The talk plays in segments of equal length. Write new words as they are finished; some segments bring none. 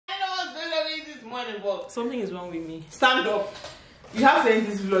more involved. Something is wrong with me. Stand up. You have to end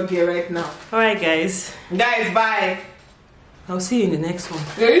this vlog here right now. Alright guys. Guys, bye. I'll see you in the next one.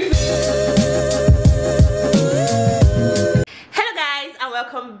 Hello guys, and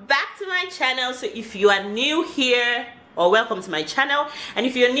welcome back to my channel. So if you are new here, or welcome to my channel, and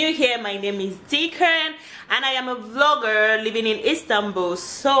if you're new here, my name is Deacon and I am a vlogger living in Istanbul.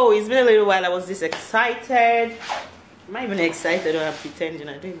 So it's been a little while. I was this excited. Am I even excited, or I'm pretending?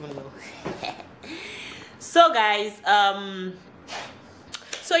 I don't even know. So guys,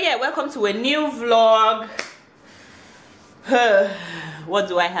 so yeah, welcome to a new vlog. What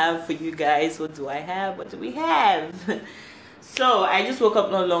do I have for you guys? What do we have? So I just woke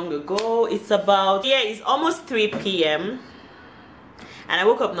up not long ago. It's almost 3 p.m. and I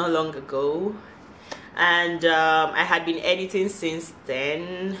woke up not long ago, and I had been editing since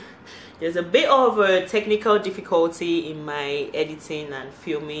then. There's a bit of a technical difficulty in my editing and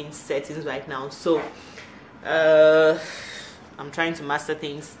filming settings right now, so I'm trying to master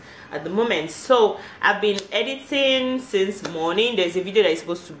things at the moment. So I've been editing since morning. There's a video that is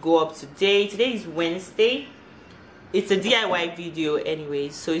supposed to go up today. Today is Wednesday. It's a DIY video anyway,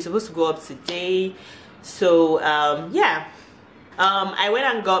 so it's supposed to go up today. So yeah, I went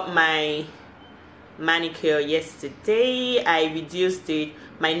and got my manicure yesterday. I reduced it.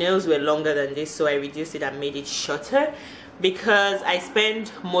 My nails were longer than this, so I reduced it and made it shorter because I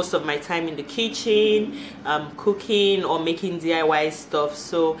spend most of my time in the kitchen cooking or making DIY stuff.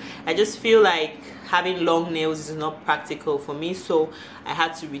 So I just feel like having long nails is not practical for me, so I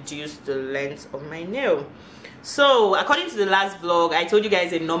had to reduce the length of my nail. So according to the last vlog, I told you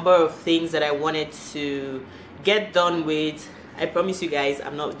guys a number of things that I wanted to get done with. I promise you guys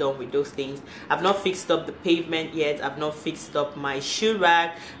I'm not done with those things. I've not fixed up the pavement yet. I've not fixed up my shoe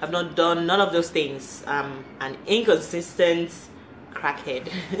rack. I've not done none of those things. I'm an inconsistent crackhead.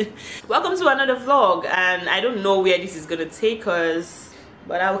 Welcome to another vlog, and I don't know where this is gonna take us,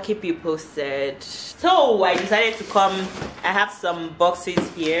 but I will keep you posted. So I decided to come. I have some boxes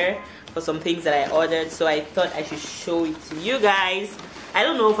here for some things that I ordered, so I thought I should show it to you guys. I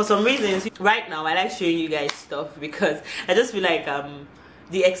don't know, for some reasons right now I like showing you guys stuff because I just feel like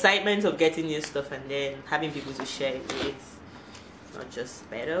the excitement of getting new stuff and then having people to share it with, not just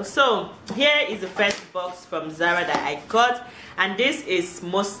better. So here is the first box from Zara that I got, and this is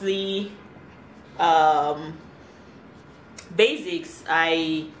mostly basics.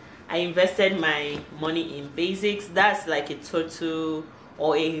 I invested my money in basics. That's like a turtle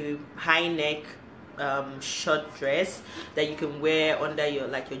or a high neck short dress that you can wear under your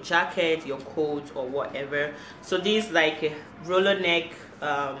your jacket, your coat, or whatever. So these like a roller neck,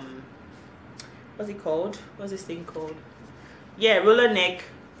 what's it called? What's this thing called? Yeah, roller neck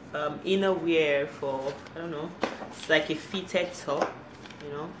inner wear for, I don't know, it's like a fitted top, you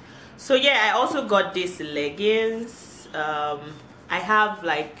know. So yeah, I also got these leggings. I have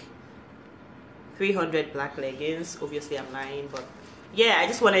like 300 black leggings. Obviously I'm lying, but yeah, I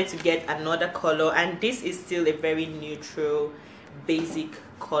just wanted to get another color, and this is still a very neutral basic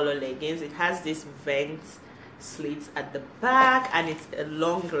color leggings. It has this vent slits at the back, and it's a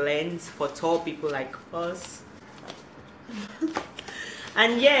long length for tall people like us.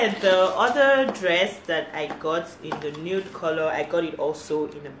 And yeah, the other dress that I got in the nude color, I got it also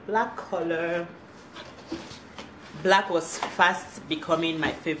in a black color. Black was fast becoming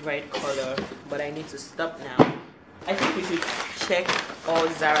my favorite color, but I need to stop now. I think we should check all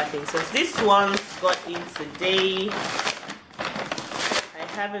Zara things. So this one got in today. I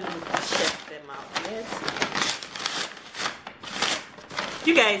haven't checked them out yet.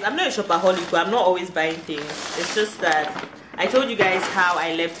 You guys, I'm not a shopaholic, but I'm not always buying things. It's just that I told you guys how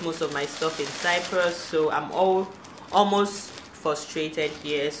I left most of my stuff in Cyprus, so I'm almost frustrated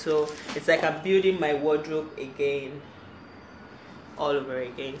here. So it's like I'm building my wardrobe again, all over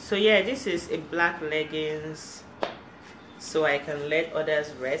again. So yeah, this is a black leggings, so I can let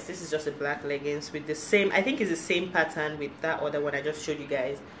others rest. This is just a black leggings with the same, I think it's the same pattern with that other one I just showed you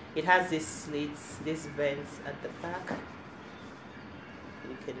guys. It has these slits, these vents at the back.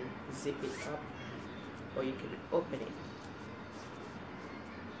 You can zip it up or you can open it.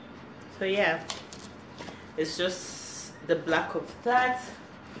 So yeah, it's just the black of that.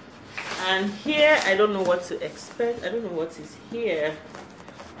 And here, I don't know what to expect. I don't know what is here.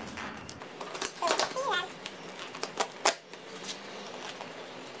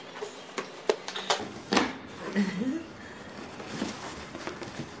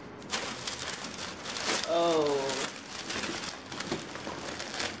 Oh.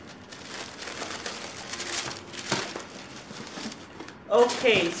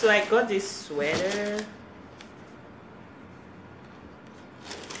 Okay, so I got this sweater.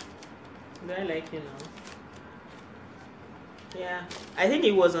 Do I like, you know? Yeah, I think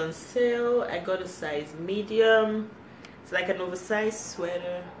it was on sale. I got a size medium. It's like an oversized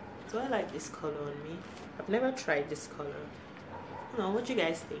sweater. Do I like this color on me? I've never tried this color. I don't know, what do you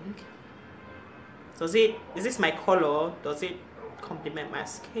guys think? Is this my color? Does it complement my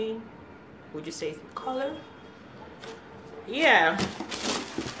skin? Would you say it's the color? Yeah,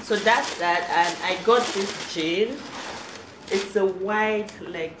 so that's that. And I got this jean. It's a wide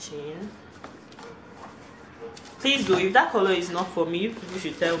leg jean. Please do, if that color is not for me, you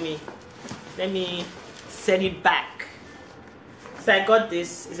should tell me. Let me send it back. So I got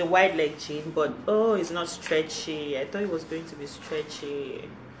this. It's a wide leg jean, but oh, it's not stretchy. I thought it was going to be stretchy.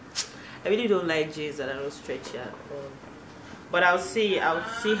 I really don't like jeans that are not stretchy at all. But I'll see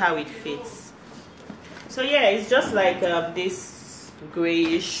how it fits. So yeah, it's just like this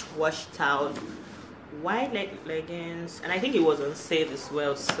grayish washed out wide leg leggings, and I think it was on sale as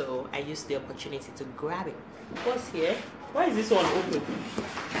well, so I used the opportunity to grab it. What's here? Why is this one open?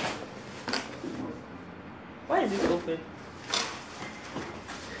 Why is this open?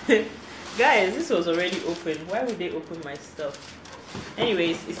 Guys, this was already open. Why would they open my stuff?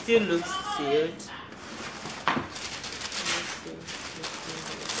 Anyways, it still looks sealed.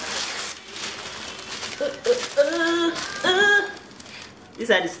 These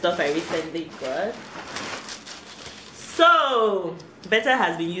are the stuff I recently got. So Betta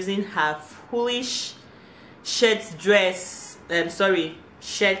has been using her foolish shirts dress.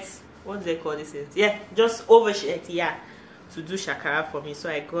 Shirts. What do they call this? Yeah, just over shirt. Yeah, to do shakara for me. So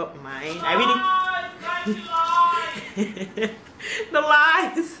I got mine. I really the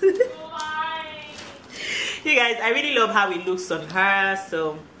lies. You guys, I really love how it looks on her.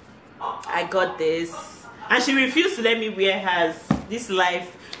 So I got this, and she refused to let me wear hers this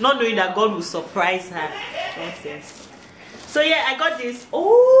life, not knowing that God will surprise her. Nonsense. So yeah, I got this.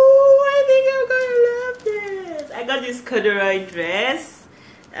 Oh, I think I'm gonna love this. I got this corduroy dress.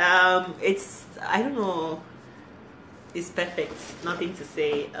 I don't know, it's perfect, nothing to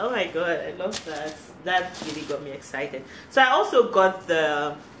say. Oh my god, I love that. That really got me excited. So I also got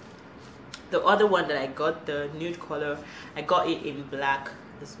the other one that I got, the nude color. I got it in black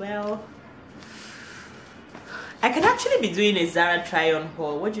as well. I can actually be doing a Zara try on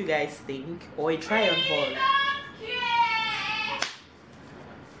haul. What do you guys think? Or a try on haul.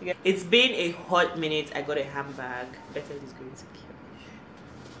 It's been a hot minute. I got a handbag. Betta is going to kill.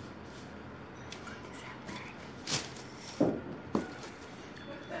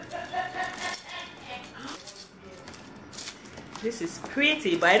 This is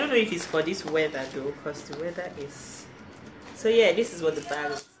pretty, but I don't know if it's for this weather though, because the weather is. So yeah, this is what the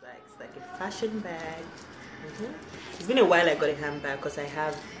bag looks like. It's like a fashion bag. It's been a while I got a handbag, because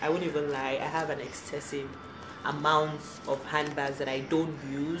I wouldn't even lie, I have an excessive amount of handbags that I don't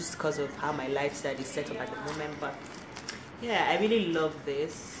use because of how my lifestyle is set up at the moment. But yeah, I really love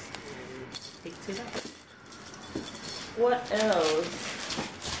this and picked it up. What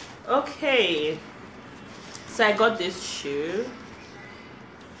else? Okay, so I got this shoe.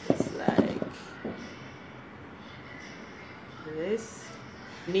 It's like this.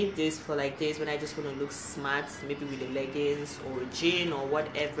 I need this for like days when I just want to look smart, maybe with the leggings or a jean or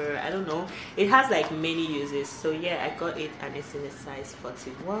whatever. I don't know, it has like many uses. So yeah, I got it, and it's in a size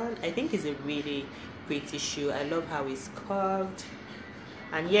 41. I think it's a really pretty shoe. I love how it's curved.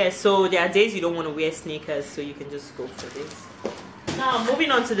 And yeah, so there are days you don't want to wear sneakers, so you can just go for this. Now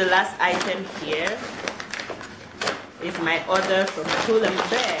moving on to the last item here is my order from Pull and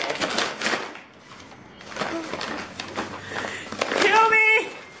Bear.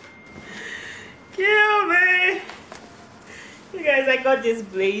 I got this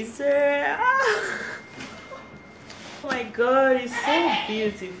blazer. Oh my god, it's so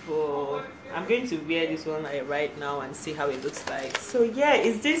beautiful. I'm going to wear this one right now and see how it looks like. So yeah,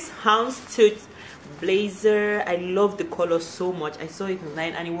 it's this houndstooth blazer. I love the color so much. I saw it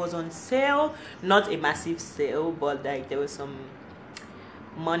online and it was on sale. Not a massive sale, but like there was some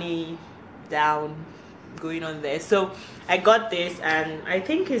money down going on there. So I got this, and I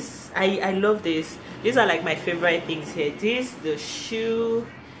think I love this. These are like my favorite things here. This, the shoe,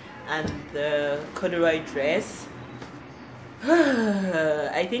 and the corduroy dress.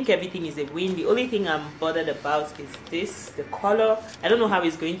 I think everything is a win. The only thing I'm bothered about is this, the color. I don't know how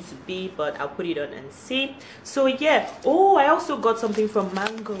it's going to be, but I'll put it on and see. So yeah. Oh, I also got something from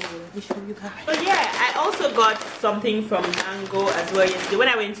Mango. Let me show you guys. Oh yeah, I also got something from Mango as well yesterday. When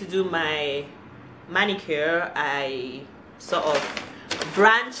I went to do my manicure, I sort of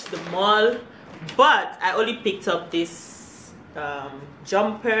branched the mall, but I only picked up this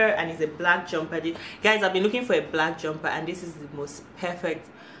jumper, and it's a black jumper. Guys, I've been looking for a black jumper, and this is the most perfect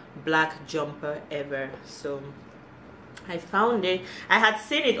black jumper ever. So I found it. I had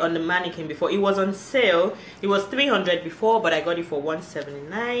seen it on the mannequin before. It was on sale. It was 300 before, but I got it for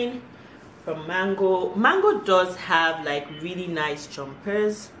 179 from Mango. Mango does have like really nice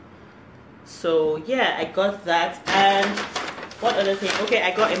jumpers. So yeah, I got that. And what other thing? Okay,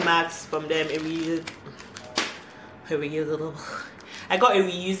 I got a mask from them. I got a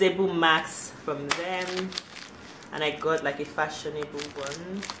reusable mask from them, and I got like a fashionable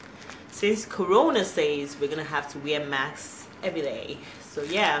one. Since Corona says we're gonna have to wear masks every day, so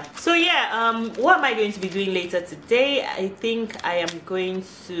yeah. What am I going to be doing later today? I think I am going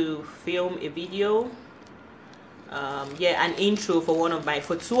to film a video, an intro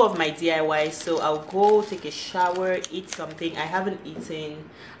for two of my DIYs. So I'll go take a shower, eat something. I haven't eaten.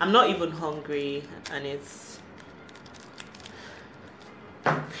 I'm not even hungry, and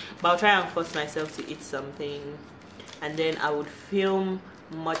but I'll try and force myself to eat something, and then I would film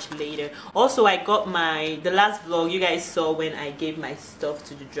much later. Also, I got the last vlog you guys saw when I gave my stuff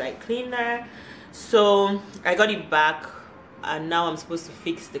to the dry cleaner, so I got it back, and now I'm supposed to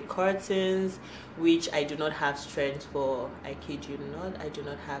fix the curtains, which I do not have strength for. I kid you not, I do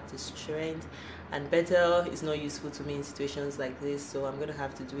not have the strength, and better is not useful to me in situations like this, so I'm gonna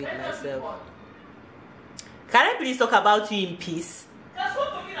have to do it myself. Can I please talk about you in peace?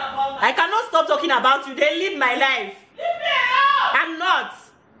 I cannot stop talking about you. They live my life. I'm not.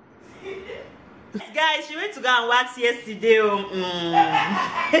 Guys, she went to go and wax yesterday.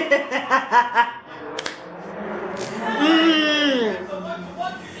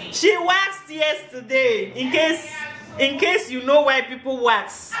 She waxed yesterday. In case you know why people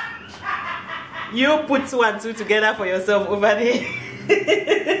wax, you put 2 and 2 together for yourself over there.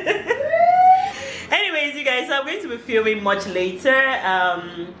 Anyways, you guys, I'm going to be filming much later.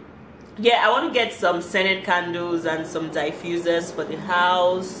 I want to get some scented candles and some diffusers for the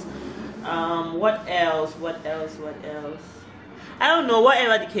house. What else? I don't know.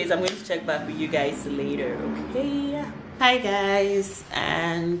 Whatever the case, I'm going to check back with you guys later. Okay. Hi guys,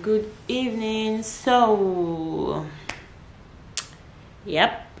 and good evening. So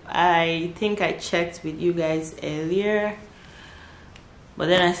yep, I think I checked with you guys earlier, but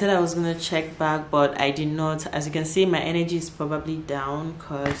then I said I was gonna check back, but I did not. As you can see, my energy is probably down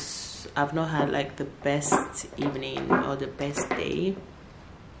because I've not had like the best evening or the best day,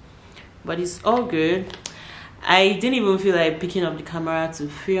 but it's all good. I didn't even feel like picking up the camera to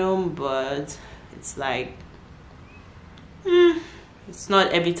film, but it's like it's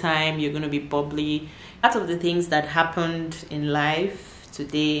not every time you're gonna be bubbly. Part of the things that happened in life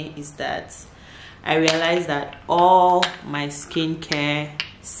today is that I realized that all my skincare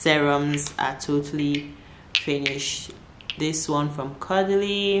serums are totally finished. This one from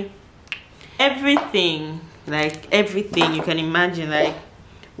Cuddly, everything, like everything you can imagine, like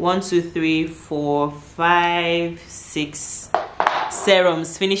 1 2 3 4 5 6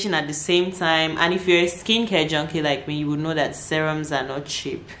 serums finishing at the same time. And if you're a skincare junkie like me, you would know that serums are not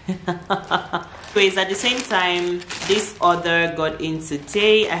cheap. Anyways, at the same time, this order got in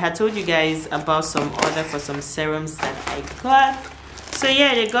today. I had told you guys about some order for some serums that I got. So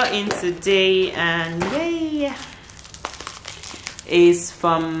yeah, they got in today, and yay, is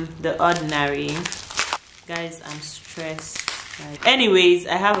from The Ordinary. Guys, I'm stressed. Anyways,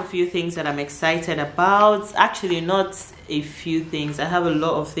 I have a few things that I'm excited about. Actually, not a few things. I have a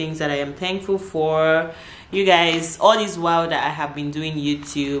lot of things that I am thankful for. You guys, all this while that I have been doing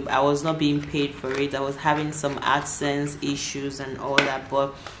YouTube, I was not being paid for it. I was having some Adsense issues and all that,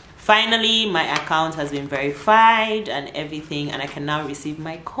 but finally my account has been verified and everything, and I can now receive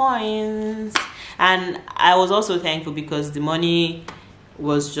my coins. And I was also thankful because the money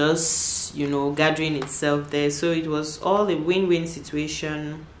was just, you know, gathering itself there, so it was all a win-win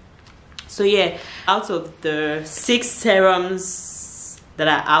situation. So yeah, out of the 6 serums that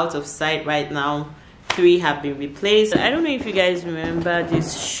are out of sight right now, 3 have been replaced. I don't know if you guys remember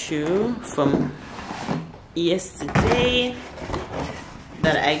this shoe from yesterday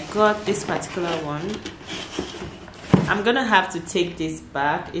that I got, this particular one. I'm gonna have to take this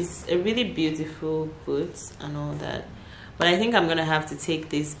back. It's a really beautiful boot and all that, but I think I'm gonna have to take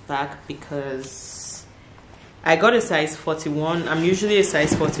this back because I got a size 41. I'm usually a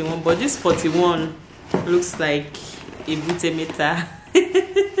size 41, but this 41 looks like a bootemeter.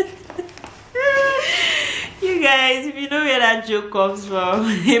 You guys, if you know where that joke comes from,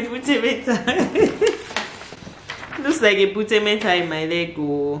 a bootemeter. Looks like a bootemeter in my leg.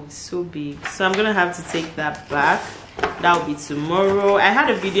 Oh, so big. So I'm gonna have to take that back. That'll be tomorrow. I had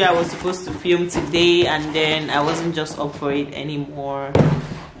a video I was supposed to film today, and then I wasn't just up for it anymore,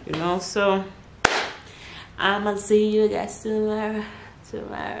 you know. So I'ma see you guys tomorrow.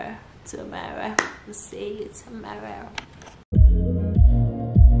 Tomorrow. We'll see you tomorrow.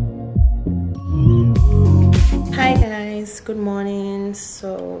 Hi guys, good morning.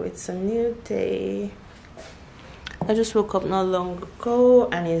 So it's a new day. I just woke up not long ago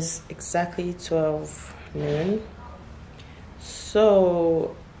and it's exactly 12 noon.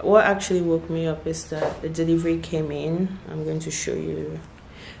 So what actually woke me up is that the delivery came in. I'm going to show you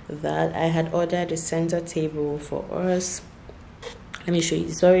that. I had ordered a center table for us. Let me show you.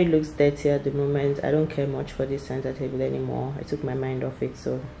 It already looks dirty at the moment. I don't care much for this center table anymore. I took my mind off it.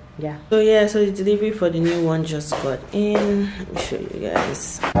 So yeah, so the delivery for the new one just got in. Let me show you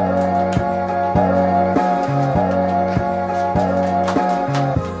guys.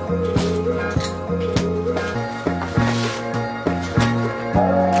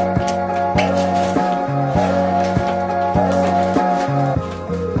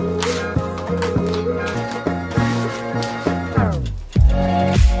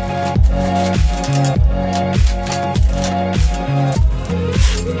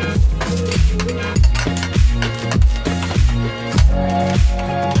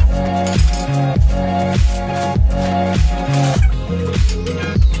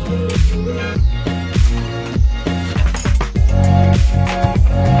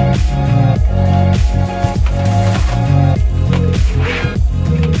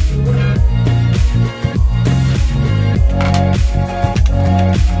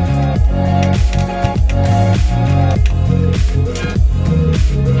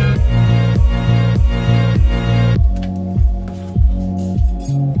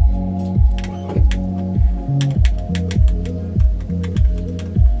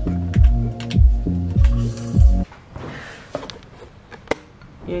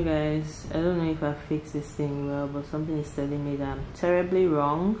 You guys, I don't know if I fixed this thing well, but something is telling me that I'm terribly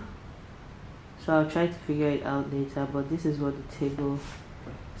wrong. So I'll try to figure it out later, but this is what the table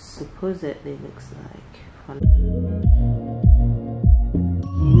supposedly looks like.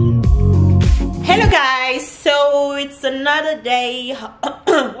 Hello guys, so it's another day.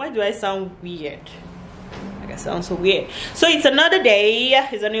 Why do I sound weird? Like I sound so weird. So it's another day,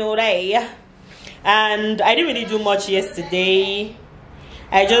 it's a new day. And I didn't really do much yesterday.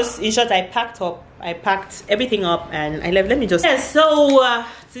 In short, I packed everything up and I left. Let me just, so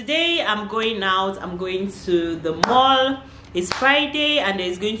today I'm going out. I'm going to the mall. It's Friday and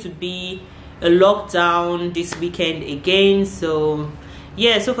there's going to be a lockdown this weekend again. So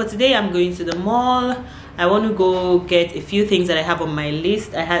yeah, so for today I'm going to the mall. I want to go get a few things that I have on my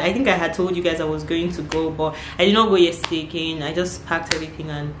list. I think I had told you guys I was going to go, but I did not go yesterday again. I just packed everything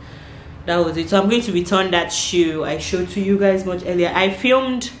and that was it. So I'm going to return that shoe I showed to you guys much earlier. I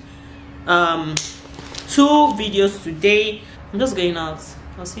filmed 2 videos today. I'm just going out.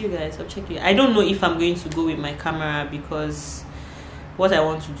 I'll see you guys. I'll check you. I don't know if I'm going to go with my camera because what I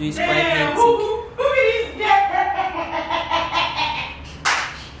want to do is quite hectic.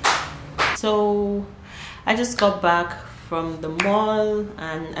 So I just got back from the mall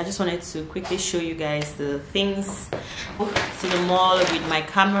and I just wanted to quickly show you guys the things to the mall with my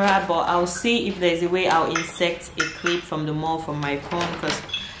camera, but I'll see if there's a way I'll insert a clip from the mall from my phone because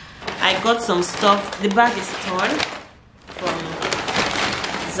I got some stuff. The bag is torn from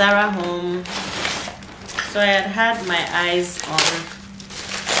Zara home, so I had my eyes on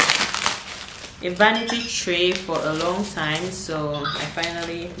a vanity tray for a long time, so I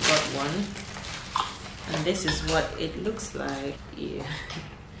finally got one. And this is what it looks like. Yeah.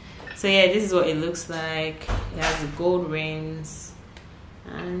 So yeah, this is what it looks like. It has the gold rings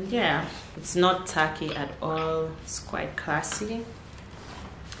and yeah, it's not tacky at all. It's quite classy.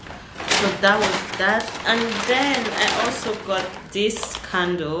 So that was that. And then I also got this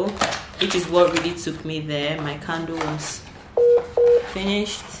candle, which is what really took me there. My candle was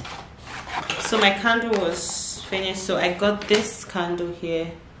finished. So my candle was finished, so I got this candle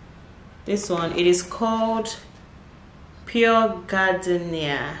here. This one, it is called Pure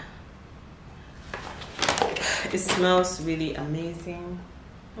Gardenia. It smells really amazing.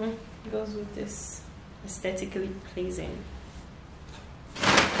 It goes with this, aesthetically pleasing.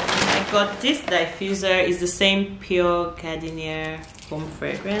 I got this diffuser. It's the same Pure Gardenia home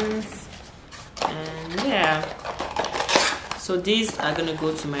fragrance. And yeah, so these are gonna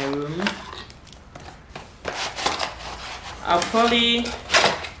go to my room. I'll probably,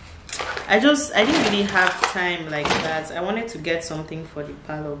 I didn't really have time like that. I wanted to get something for the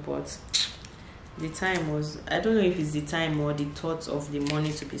parlor, but the time was, I don't know if it's the time or the thoughts of the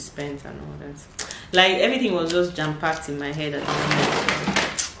money to be spent and all that. Like everything was just jam-packed in my head at the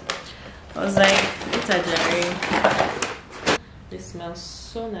moment. So I was like, This smells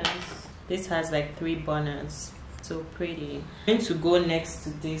so nice. This has like 3 burners. so pretty. I'm going to go next to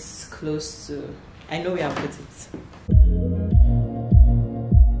this close to, I know where I'll put it.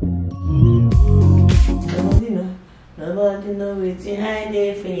 Nobody know. Nobody know what's behind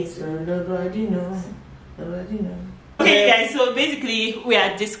their face. So nobody knows. Nobody knows. Okay guys, so basically we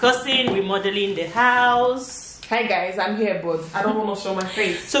are discussing remodeling the house. Hi guys, I'm here, but I don't want to show my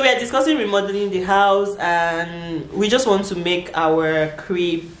face. So we are discussing remodeling the house, and we just want to make our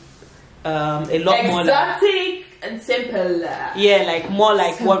crib a lot more exotic and simple. Yeah, like more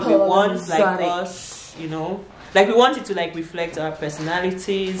like simple what we want, like exotic. us, you know, like we want it to like reflect our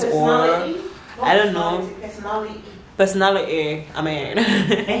personalities, or I don't know, personality. I mean,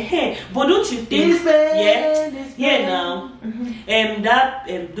 but don't you think? Yeah, now,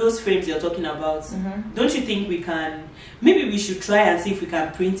 those frames you're talking about, don't you think we can? Maybe we should try and see if we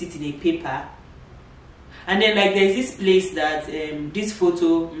can print it in a paper. And then like there's this place that there's this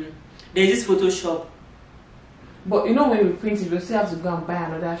Photoshop. But you know, when we print it, we still have to go and buy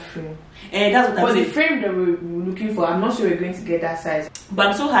another frame. That's what I'm saying. But the frame that we're looking for, I'm not sure we're going to get that size. But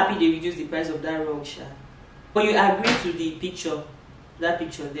I'm so happy they reduced the price of that rug, Sha. But you agree to the picture, that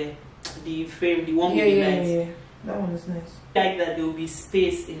picture there, the frame, the one with the lights. Yeah. That one is nice. Like that there will be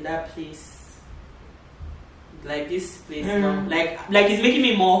space in that place, like this place now. Like it's making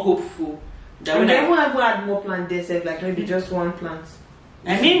me more hopeful. That when I ever add more plant there, like maybe just one plant.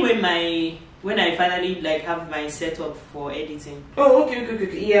 I mean, when I finally like have my setup for editing. Oh,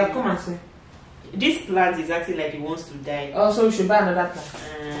 okay. Yeah, come and see. This plant is acting like it wants to die. Oh, so we should buy another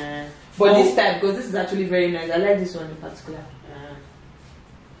plant. But this type, because this is actually very nice. I like this one in particular.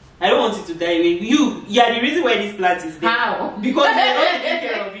 I don't want it to die away. You are the reason why this plant is there. How? Because we're not taking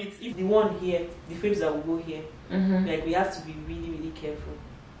care of it. If the one here, the frames that will go here, like we have to be really, really careful.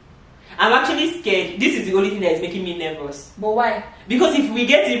 I'm actually scared. This is the only thing that is making me nervous. But why? Because if we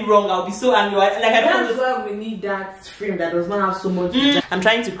get it wrong, I'll be so angry. Like I don't. That's why we need that frame that does not have so much. I'm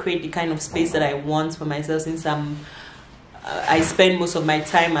trying to create the kind of space that I want for myself, since I spend most of my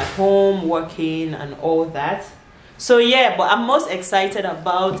time at home working and all that. So yeah, but I'm most excited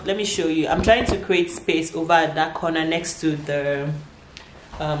about, let me show you. I'm trying to create space over at that corner next to the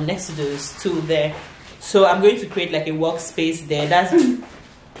stool there. So I'm going to create like a workspace there. That's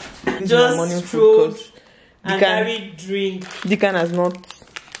just stroll and carry drink. Deacon has not.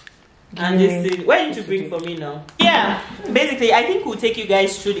 And this thing, why didn't you bring for me now? Yeah, basically I think we'll take you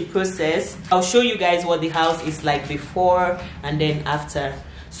guys through the process. I'll show you guys what the house is like before and then after.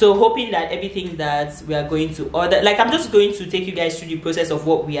 So hoping that everything that we are going to order, like I'm just going to take you guys through the process of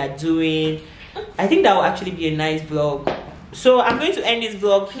what we are doing. I think that will actually be a nice vlog. So I'm going to end this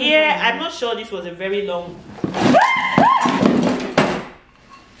vlog here. I'm not sure this was a very long.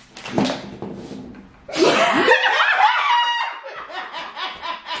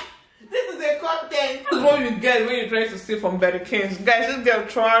 What you get when you're trying to steal from Betty Kings. Guys, this girl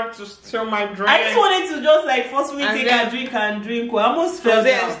tried to steal my drink. I just wanted to just like forcefully take and drink. I almost fell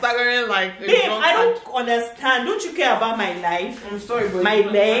down. Staggering like babe, I don't understand. Don't you care about my life? I'm sorry, but my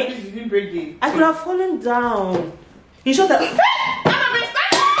leg. You didn't break it. I could have fallen down. You shut up.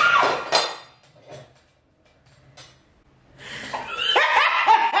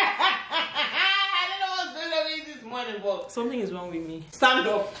 Something is wrong with me. Stand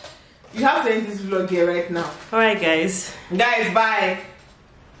up. You have to end this vlog here right now. Alright guys. Guys, bye.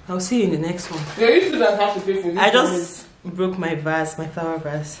 I'll see you in the next one. Yeah, you still don't have to pay for this. I just broke my vase, my flower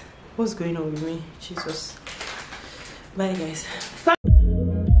vase. What's going on with me? Jesus. Bye guys.